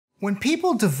When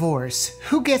people divorce,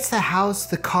 who gets the house,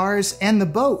 the cars, and the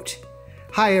boat?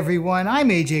 Hi everyone, I'm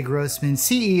AJ Grossman,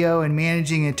 CEO and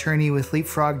Managing Attorney with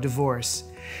Leapfrog Divorce.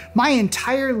 My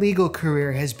entire legal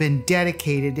career has been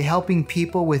dedicated to helping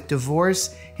people with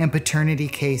divorce and paternity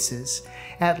cases.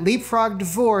 At Leapfrog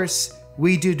Divorce,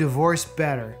 we do divorce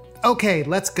better. Okay,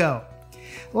 let's go.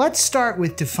 Let's start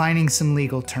with defining some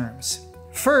legal terms.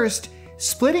 First,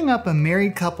 splitting up a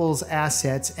married couple's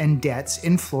assets and debts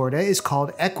in Florida is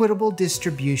called equitable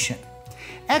distribution.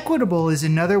 Equitable is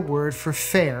another word for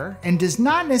fair and does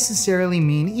not necessarily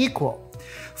mean equal.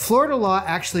 Florida law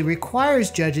actually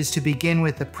requires judges to begin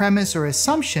with the premise or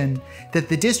assumption that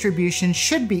the distribution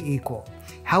should be equal.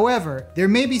 However, there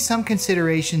may be some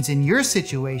considerations in your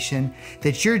situation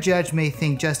that your judge may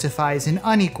think justifies an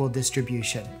unequal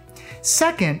distribution.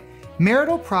 Second,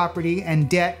 marital property and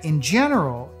debt in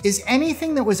general is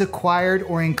anything that was acquired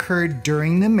or incurred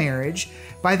during the marriage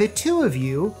by the two of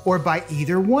you or by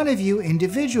either one of you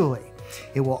individually.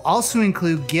 It will also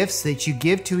include gifts that you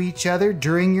give to each other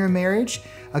during your marriage,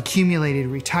 accumulated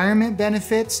retirement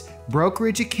benefits,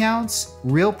 brokerage accounts,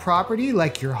 real property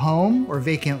like your home or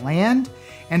vacant land,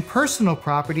 and personal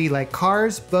property like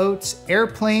cars, boats,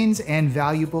 airplanes, and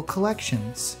valuable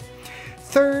collections.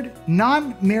 Third,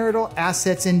 non-marital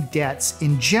assets and debts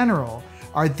in general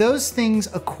are those things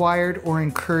acquired or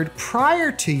incurred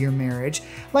prior to your marriage,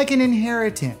 like an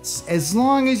inheritance, as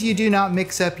long as you do not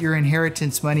mix up your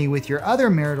inheritance money with your other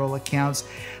marital accounts,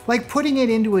 like putting it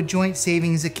into a joint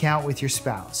savings account with your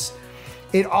spouse.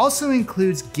 It also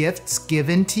includes gifts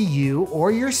given to you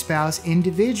or your spouse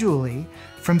individually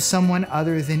from someone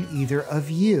other than either of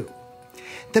you.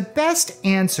 The best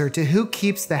answer to who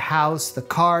keeps the house, the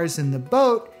cars, and the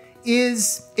boat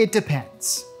is it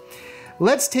depends.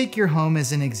 Let's take your home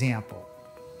as an example.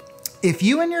 If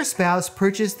you and your spouse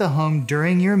purchased the home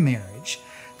during your marriage,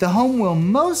 the home will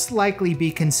most likely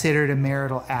be considered a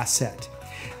marital asset.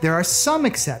 There are some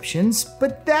exceptions,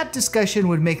 but that discussion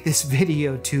would make this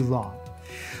video too long.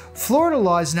 Florida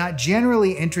law is not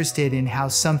generally interested in how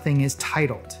something is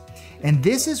titled, and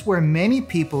this is where many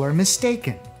people are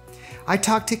mistaken. I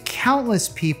talk to countless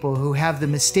people who have the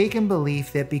mistaken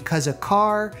belief that because a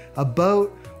car, a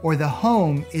boat, or the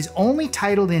home is only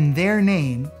titled in their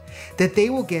name, that they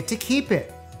will get to keep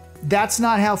it. That's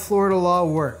not how Florida law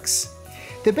works.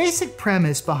 The basic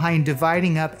premise behind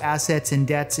dividing up assets and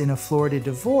debts in a Florida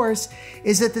divorce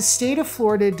is that the state of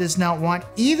Florida does not want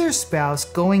either spouse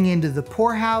going into the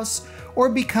poorhouse or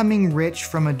becoming rich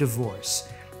from a divorce.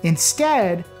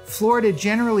 Instead, Florida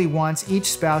generally wants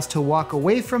each spouse to walk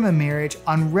away from a marriage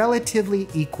on relatively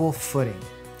equal footing.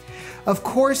 Of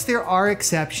course, there are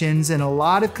exceptions and a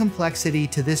lot of complexity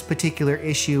to this particular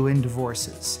issue in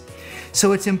divorces.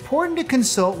 So it's important to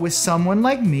consult with someone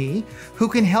like me who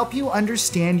can help you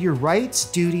understand your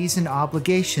rights, duties, and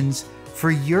obligations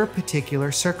for your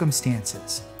particular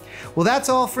circumstances. Well, that's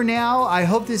all for now. I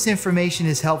hope this information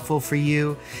is helpful for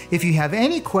you. If you have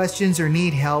any questions or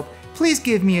need help, please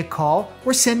give me a call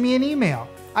or send me an email.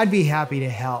 I'd be happy to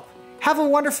help. Have a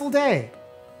wonderful day.